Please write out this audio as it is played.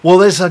Well,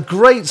 there's a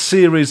great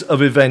series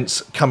of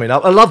events coming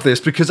up. I love this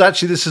because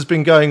actually this has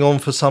been going on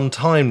for some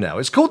time now.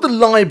 It's called The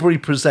Library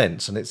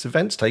Presents, and it's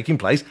events taking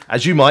place,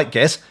 as you might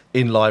guess,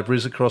 in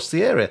libraries across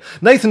the area.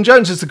 Nathan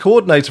Jones is the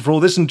coordinator for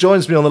all this and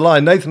joins me on the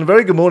line. Nathan, a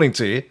very good morning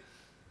to you.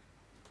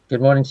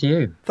 Good morning to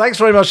you. Thanks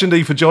very much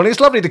indeed for joining. It's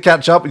lovely to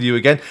catch up with you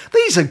again.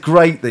 These are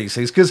great, these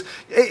things, because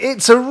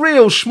it's a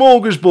real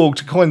smorgasbord,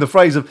 to coin the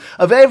phrase,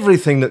 of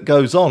everything that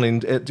goes on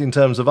in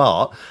terms of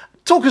art.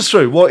 Talk us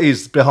through what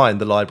is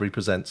behind The Library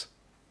Presents.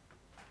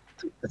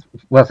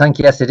 Well, thank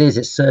you. Yes, it is.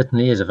 It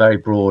certainly is a very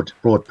broad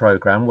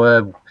programme.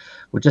 We're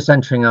just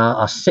entering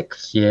our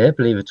sixth year,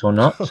 believe it or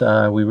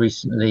not. We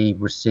recently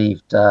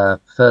received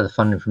further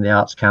funding from the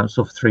Arts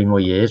Council for 3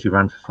 more years. We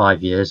ran for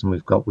 5 years, and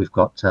we've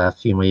got a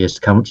few more years to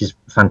come, which is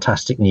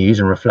fantastic news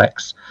and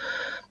reflects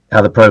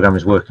how the programme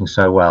is working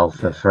so well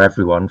for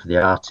everyone, for the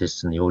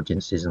artists and the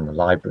audiences and the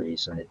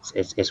libraries, and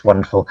it's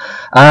wonderful.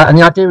 And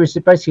the idea is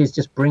basically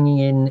just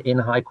bringing in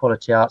high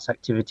quality arts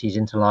activities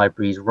into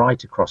libraries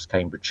right across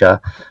Cambridgeshire,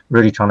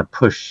 really trying to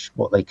push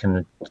what they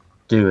can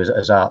do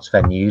as arts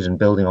venues and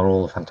building on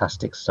all the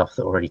fantastic stuff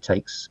that already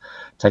takes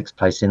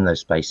place in those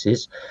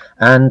spaces.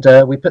 And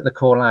we put the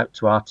call out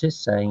to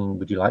artists saying,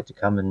 would you like to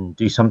come and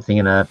do something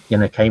in a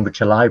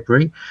Cambridgeshire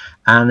library?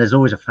 And there's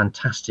always a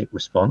fantastic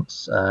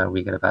response.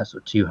 We get about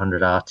sort of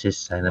 200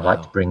 artists saying they'd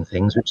like to bring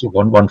things, which is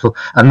wonderful.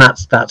 And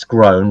that's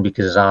grown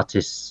because as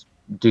artists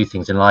do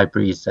things in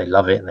libraries, they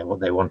love it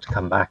and they want to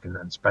come back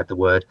and spread the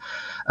word.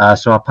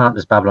 So our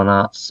partners Babylon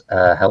Arts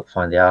help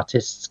find the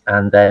artists,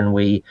 and then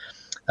we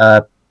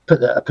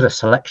put a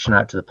selection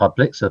out to the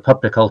public, so the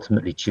public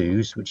ultimately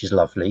choose, which is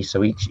lovely.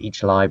 So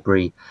each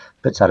library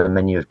puts out a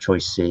menu of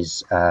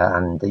choices,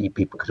 and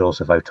people could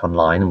also vote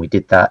online, and we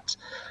did that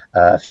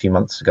a few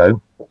months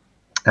ago.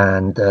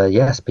 And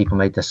yes, people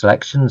made their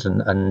selections,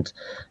 and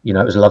it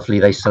was lovely.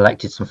 They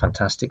selected some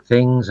fantastic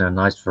things, a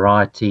nice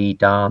variety: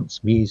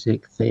 dance,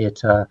 music,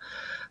 theatre,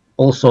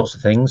 all sorts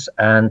of things.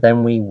 And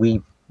then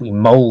we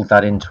mould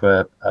that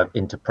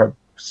into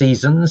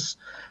seasons,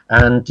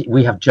 and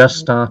we have just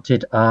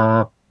started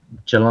our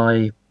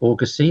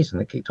July-August season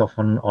that kicked off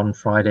on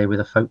Friday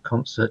with a folk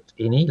concert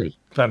in Ely.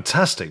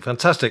 Fantastic.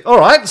 All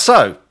right,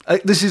 so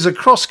this is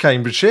across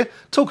Cambridgeshire.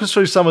 Talk us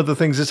through some of the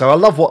things this. I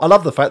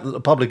love the fact that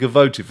the public have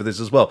voted for this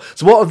as well.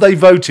 So what have they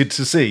voted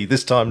to see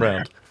this time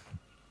round?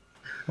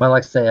 Well,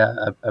 like I say,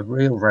 a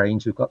real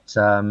range. We've got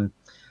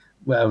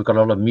we've got a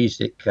lot of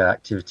music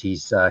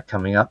activities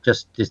coming up.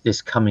 Just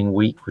this coming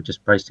week, we're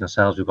just bracing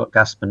ourselves. We've got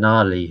Gaspar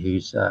Nali,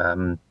 who's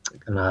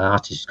an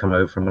artist who's come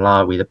over from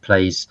Malawi that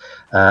plays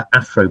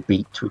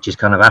Afrobeat, which is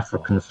kind of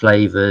African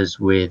flavours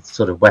with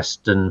sort of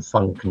Western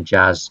funk and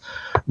jazz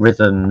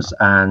rhythms.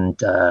 And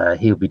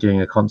he'll be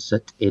doing a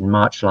concert in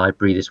March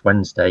Library this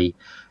Wednesday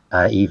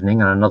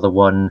evening, and another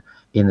one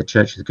in the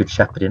Church of the Good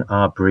Shepherd in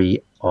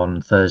Arbury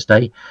on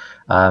Thursday.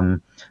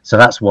 So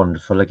that's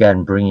wonderful.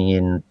 Again, bringing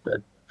in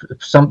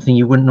something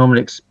you wouldn't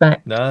normally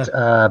expect,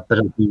 but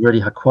it'll be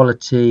really high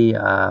quality,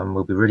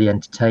 will be really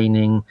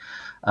entertaining.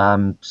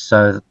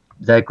 So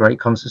they're great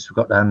concerts. We've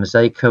got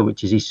Mosaica,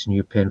 which is Eastern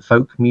European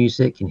folk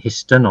music in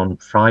Histon on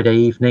Friday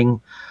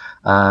evening.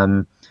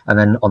 And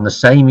then on the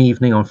same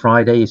evening on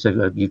Friday,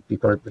 so you've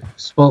got a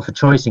sport for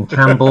choice in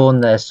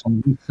Camborne. There's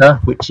Sonita,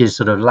 which is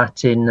sort of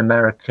Latin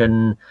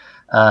American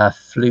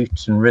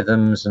flute and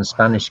rhythms and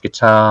Spanish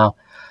guitar.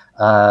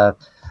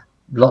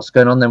 Lots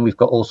going on. Then we've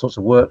got all sorts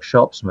of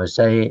workshops,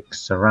 mosaics,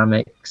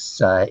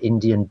 ceramics,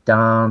 Indian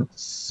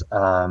dance,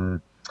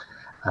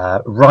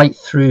 right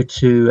through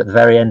to at the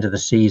very end of the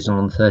season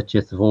on the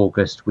 30th of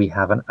August, we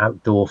have an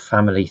outdoor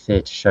family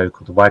theatre show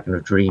called The Wagon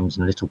of Dreams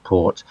in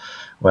Littleport,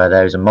 where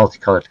there is a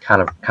multicoloured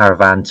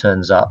caravan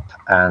turns up,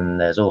 and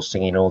there's all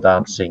singing, all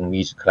dancing,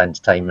 musical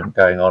entertainment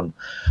going on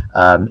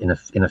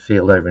in a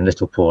field over in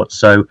Littleport.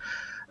 So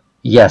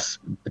yes,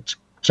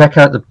 check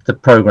out the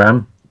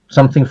programme.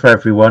 Something for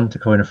everyone, to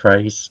coin a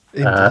phrase.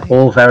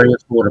 All very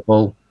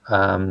affordable.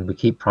 We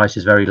keep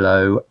prices very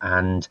low,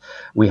 and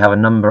we have a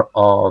number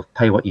of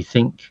pay what you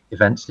think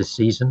events this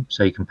season.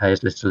 So you can pay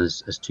as little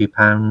as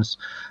 £2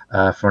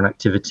 for an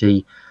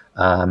activity.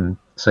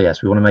 So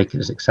yes, we want to make it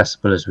as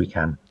accessible as we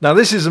can. Now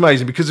this is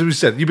amazing because, as we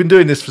said, you've been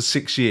doing this for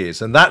 6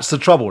 years, and that's the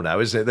trouble now,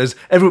 isn't it?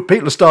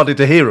 People have started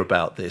to hear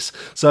about this.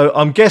 So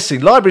I'm guessing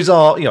libraries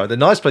are, they're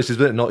nice places,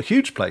 but they're not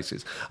huge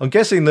places. I'm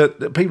guessing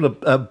that people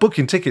are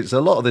booking tickets.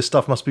 A lot of this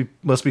stuff must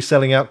be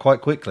selling out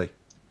quite quickly.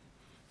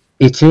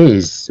 It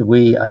is.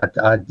 We,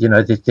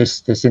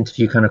 this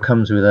interview kind of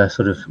comes with a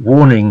sort of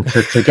warning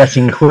to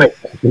getting quick,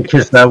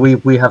 because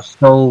we have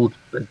sold.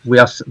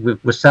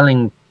 We're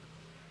selling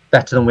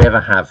better than we ever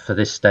have for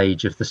this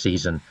stage of the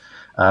season,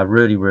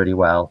 really, really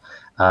well.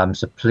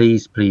 So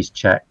please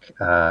check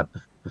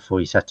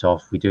before you set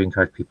off. We do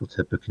encourage people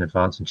to book in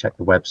advance and check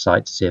the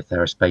website to see if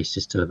there are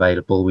spaces still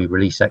available. We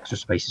release extra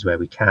spaces where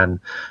we can,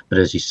 but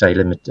as you say,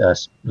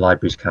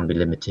 libraries can be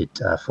limited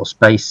for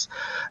space.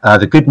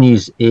 The good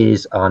news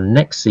is our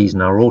next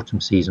season, our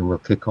autumn season, will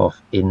kick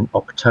off in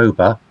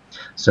October.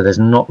 So there's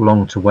not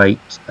long to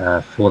wait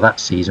for that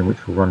season,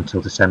 which will run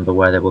till December,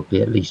 where there will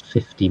be at least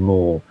 50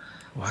 more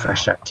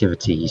fresh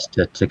activities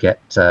to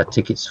get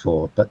tickets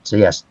for. But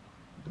yes,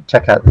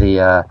 check out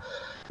the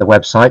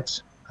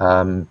website,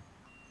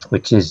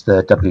 which is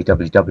the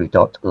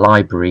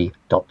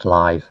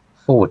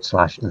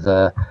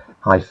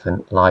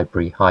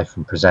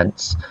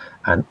www.library.live/the-library-presents,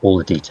 and all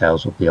the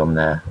details will be on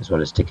there, as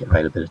well as ticket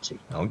availability.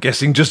 I'm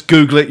guessing just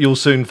Google it, you'll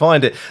soon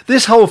find it.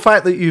 This whole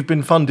fact that you've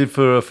been funded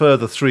for a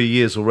further 3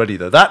 years already,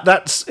 though,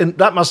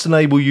 that must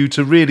enable you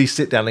to really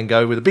sit down and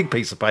go with a big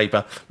piece of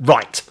paper,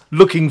 right,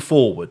 looking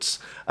forwards.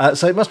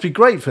 So it must be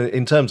great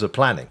in terms of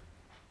planning.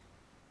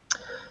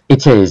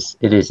 It is.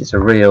 It's a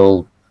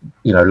real,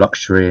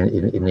 luxury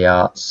in the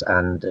arts,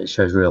 and it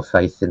shows real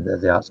faith in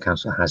the Arts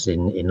Council has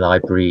in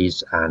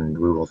libraries and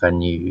rural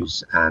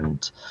venues.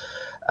 And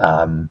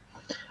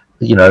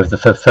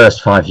the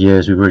first 5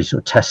 years we really sort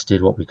of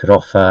tested what we could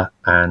offer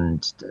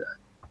and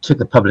took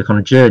the public on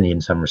a journey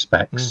in some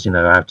respects,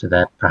 out of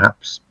their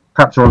perhaps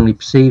wrongly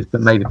perceived,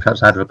 but maybe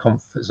perhaps out of a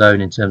comfort zone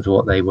in terms of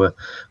what they were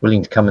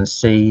willing to come and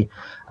see,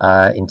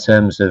 in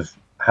terms of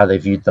how they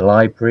viewed the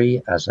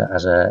library as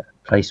a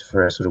place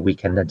for a sort of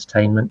weekend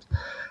entertainment.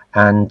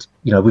 And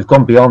we've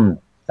gone beyond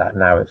that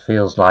now. It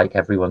feels like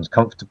everyone's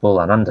comfortable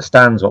and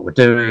understands what we're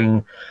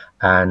doing.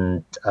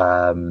 And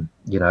in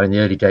the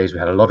early days we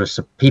had a lot of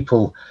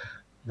surprise.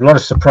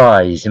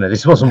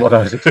 This wasn't what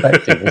I was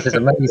expecting. This is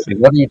amazing.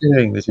 What are you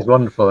doing? This is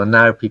wonderful. And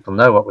now people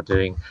know what we're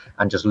doing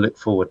and just look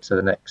forward to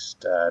the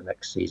next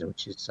season,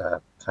 which is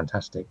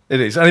fantastic.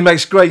 It is, and it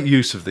makes great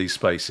use of these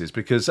spaces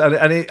because,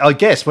 I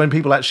guess when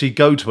people actually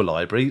go to a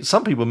library,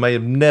 some people may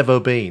have never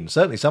been.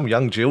 Certainly, some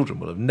young children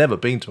will have never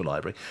been to a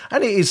library,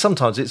 and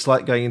sometimes it's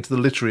like going into the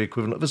literary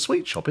equivalent of a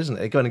sweet shop, isn't it?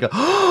 They go in and go,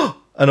 oh,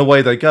 and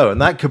away they go,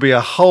 and that could be a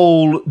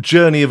whole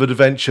journey of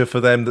adventure for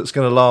them that's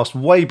going to last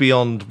way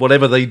beyond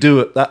whatever they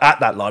do at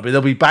that library.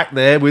 They'll be back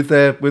there with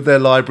their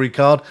library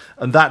card,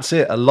 and that's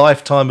it. A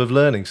lifetime of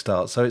learning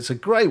starts. So it's a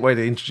great way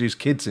to introduce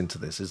kids into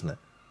this, isn't it?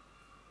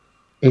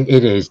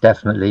 It is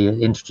definitely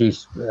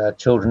introduce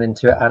children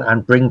into it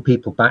and bring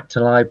people back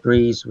to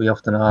libraries. We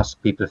often ask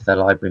people if they're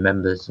library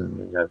members,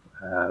 and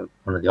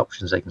one of the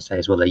options they can say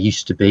is, well, they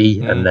used to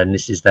be, and then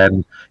this is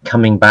them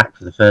coming back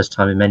for the first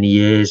time in many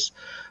years,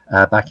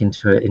 back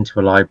into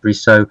a library.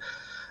 So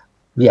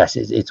yes,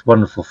 it's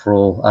wonderful for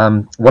all.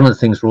 One of the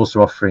things we're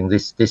also offering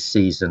this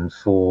season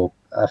for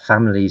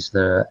families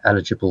that are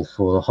eligible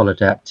for the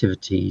holiday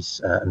activities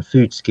and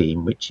food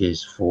scheme, which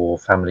is for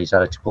families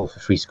eligible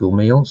for free school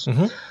meals.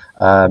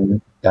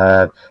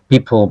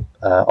 People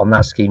on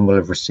that scheme will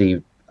have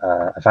received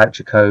a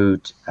voucher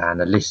code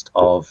and a list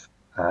of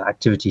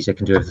activities they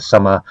can do over the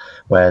summer,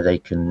 where they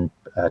can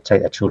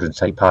take their children to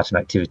take part in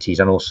activities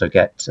and also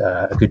get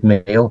a good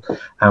meal.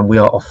 And we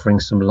are offering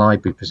some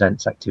Library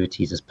Presents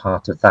activities as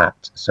part of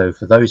that. So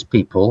for those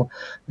people,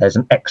 there's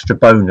an extra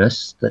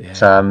bonus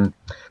that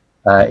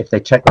if they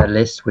check their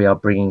list, we are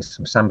bringing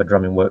some samba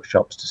drumming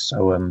workshops to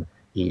Soham,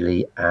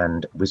 Ely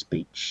and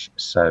Wisbech.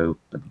 So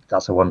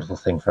that's a wonderful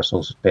thing for us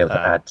also to be able to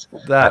add.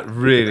 That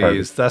really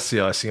is. That's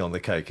the icing on the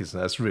cake, isn't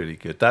it? That's really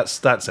good.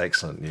 That's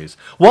excellent news.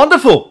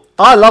 Wonderful.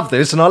 I love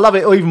this, and I love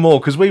it even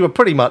more because we were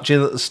pretty much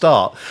in at the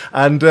start,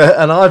 and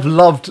I've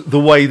loved the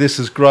way this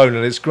has grown,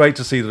 and it's great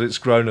to see that it's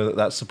grown and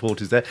that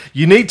support is there.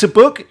 You need to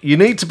book. You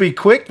need to be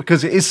quick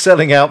because it is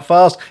selling out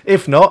fast.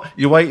 If not,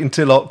 you wait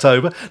until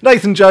October.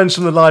 Nathan Jones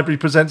from the Library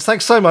Presents.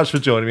 Thanks so much for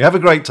joining me. Have a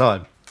great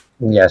time.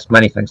 Yes,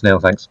 many thanks, Neil.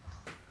 Thanks.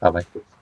 Bye-bye.